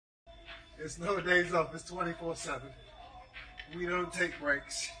It's no days off, it's 24/7. We don't take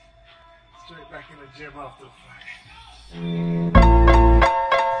breaks. Straight back in the gym after the fight.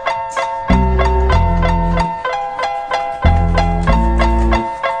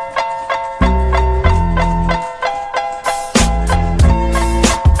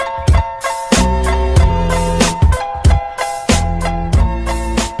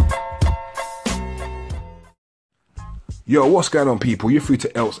 Yo, what's going on, people? You're through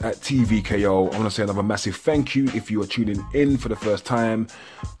to Else at TvKO. I want to say another massive thank you if you are tuning in for the first time.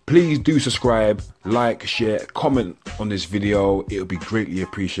 Please do subscribe, like, share, comment on this video. It'll be greatly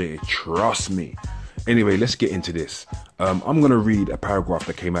appreciated, trust me. Anyway, let's get into this. I'm going to read a paragraph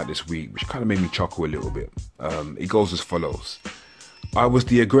that came out this week, which kind of made me chuckle a little bit. It goes as follows. I was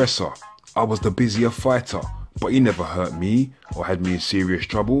the aggressor. I was the busier fighter, but he never hurt me or had me in serious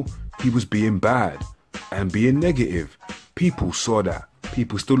trouble. He was being bad and being negative. People saw that.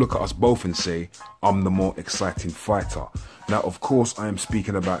 People still look at us both and say, I'm the more exciting fighter. Now, of course, I am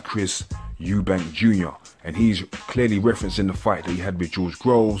speaking about Chris Eubank Jr. And he's clearly referencing the fight that he had with George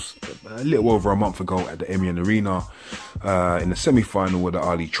Groves a little over a month ago at the Emian Arena in the semi-final with the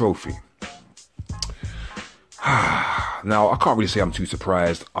Ali Trophy. Now, I can't really say I'm too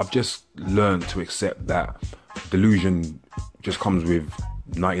surprised. I've just learned to accept that delusion just comes with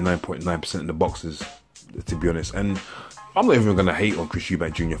 99.9% of the boxers, to be honest. And I'm not even going to hate on Chris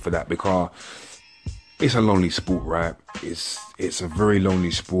Eubank Jr. for that, because it's a lonely sport, right? It's a very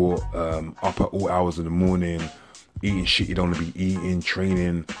lonely sport, up at all hours of the morning, eating shit you don't want to be eating,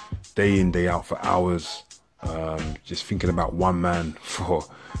 training day in, day out for hours, just thinking about one man for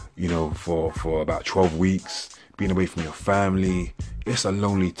about 12 weeks, being away from your family. It's a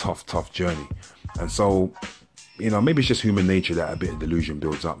lonely, tough journey. And so, maybe it's just human nature that a bit of delusion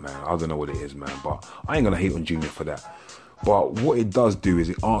builds up, man. I don't know what it is, man, but I ain't going to hate on Junior for that. But what it does do is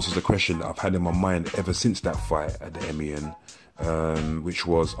it answers the question that I've had in my mind ever since that fight at the Emian, which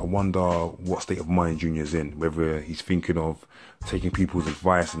was, I wonder what state of mind Junior's in, whether he's thinking of taking people's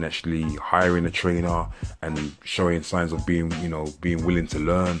advice and actually hiring a trainer and showing signs of being willing to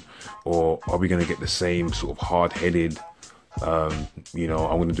learn, or are we going to get the same sort of hard-headed, I'm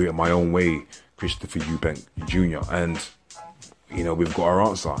going to do it my own way, Christopher Eubank Jr. And, we've got our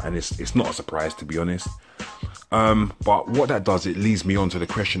answer, and it's not a surprise, to be honest. But what that does, it leads me on to the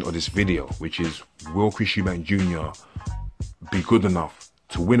question of this video, which is, will Chris Eubank Jr. be good enough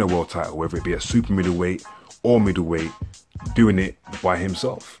to win a world title, whether it be a super middleweight or middleweight, doing it by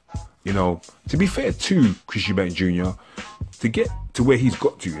himself? To be fair to Chris Eubank Jr., to get to where he's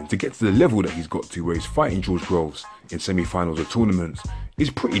got to, and to get to the level that he's got to, where he's fighting George Groves in semi-finals or tournaments, is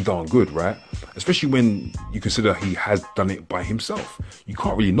pretty darn good, right? Especially when you consider he has done it by himself. You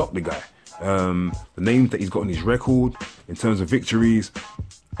can't really knock the guy. The names that he's got on his record in terms of victories,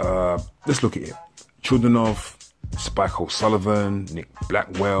 let's look at it. Childrenov, Spike O'Sullivan, Nick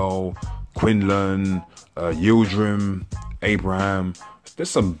Blackwell, Quinlan, Yildirim, Abraham. There's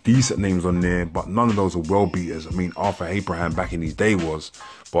some decent names on there, but none of those are world beaters. I mean, Arthur Abraham back in his day was,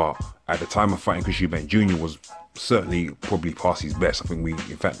 but at the time of fighting Chris Eubank Jr. was certainly probably past his best. I think we,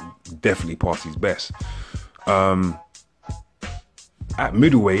 in fact, definitely past his best. At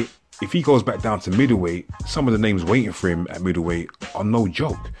middleweight, if he goes back down to middleweight, some of the names waiting for him at middleweight are no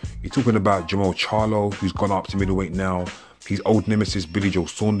joke. You're talking about Jamal Charlo, who's gone up to middleweight now. His old nemesis, Billy Joe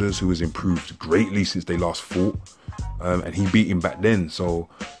Saunders, who has improved greatly since they last fought. And he beat him back then. So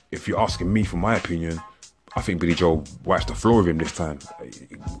if you're asking me for my opinion, I think Billy Joe wipes the floor with him this time,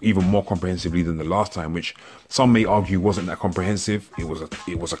 even more comprehensively than the last time, which some may argue wasn't that comprehensive. It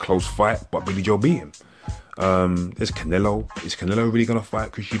was a close fight, but Billy Joe beat him. There's Canelo. Is Canelo really going to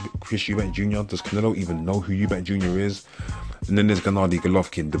fight Chris Eubank Jr.? Does Canelo even know who Eubank Jr. is? And then there's Gennady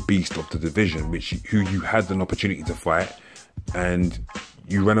Golovkin, the beast of the division, who you had an opportunity to fight and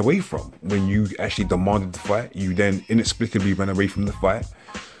you ran away from. When you actually demanded the fight, you then inexplicably ran away from the fight.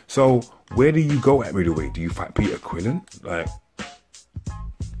 So where do you go at middleweight? Do you fight Peter Quillen? Like,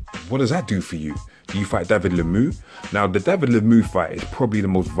 what does that do for you? Do you fight David Lemieux? Now, the David Lemieux fight is probably the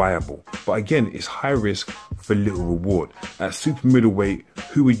most viable. But again, it's high risk for little reward. At super middleweight,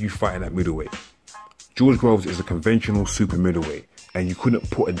 who are you fighting at middleweight? George Groves is a conventional super middleweight, and you couldn't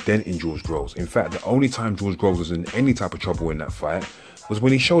put a dent in George Groves. In fact, the only time George Groves was in any type of trouble in that fight was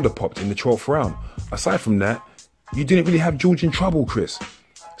when he shoulder popped in the 12th round. Aside from that, you didn't really have George in trouble, Chris.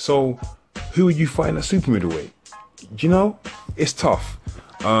 So, who are you fighting at super middleweight? It's tough.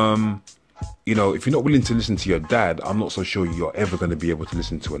 If you're not willing to listen to your dad, I'm not so sure you're ever going to be able to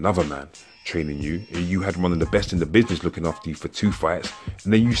listen to another man training you. You had one of the best in the business looking after you for 2 fights,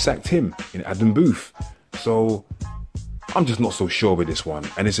 and then you sacked him in Adam Booth. So I'm just not so sure with this one.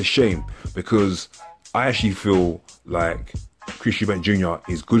 And it's a shame because I actually feel like Chris Eubank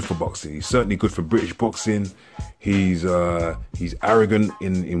Jr. is good for boxing. He's certainly good for British boxing. He's arrogant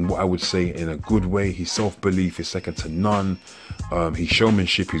in what I would say in a good way. His self-belief is second to none. His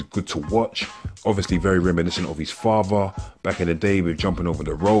showmanship is good to watch. Obviously very reminiscent of his father back in the day with jumping over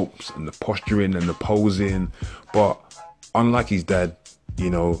the ropes and the posturing and the posing. But unlike his dad, you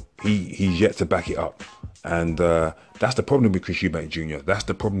know, he's yet to back it up. And that's the problem with Chris Eubank Jr. That's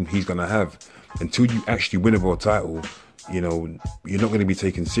the problem he's going to have. Until you actually win a world title, you know, you're not going to be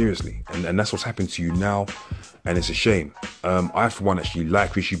taken seriously. And that's what's happened to you now. And it's a shame. I, for one, actually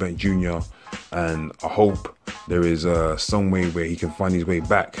like Chris Eubank Jr. And I hope there is some way where he can find his way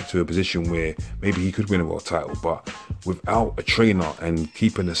back to a position where maybe he could win a world title. But without a trainer and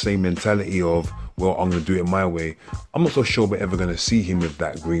keeping the same mentality of, well, I'm going to do it my way, I'm not so sure we're ever going to see him with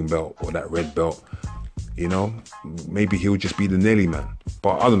that green belt or that red belt. You know, maybe he'll just be the Nelly man.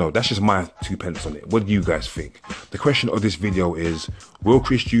 But I don't know, that's just my 2 pence on it. What do you guys think? The question of this video is, will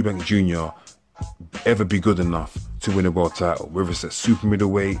Chris Eubank Jr. ever be good enough to win a world title? Whether it's at super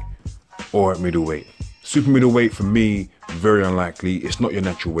middleweight or at middleweight. Super middleweight, for me, very unlikely. It's not your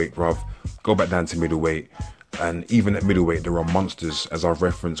natural weight, bruv. Go back down to middleweight. And even at middleweight, there are monsters, as I've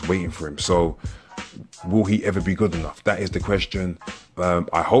referenced, waiting for him. So, will he ever be good enough? That is the question.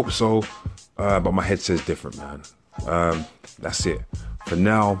 I hope so. But my head says different, man. That's it. For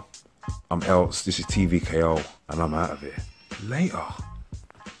now, I'm Else. This is TvKO, and I'm out of here. Later.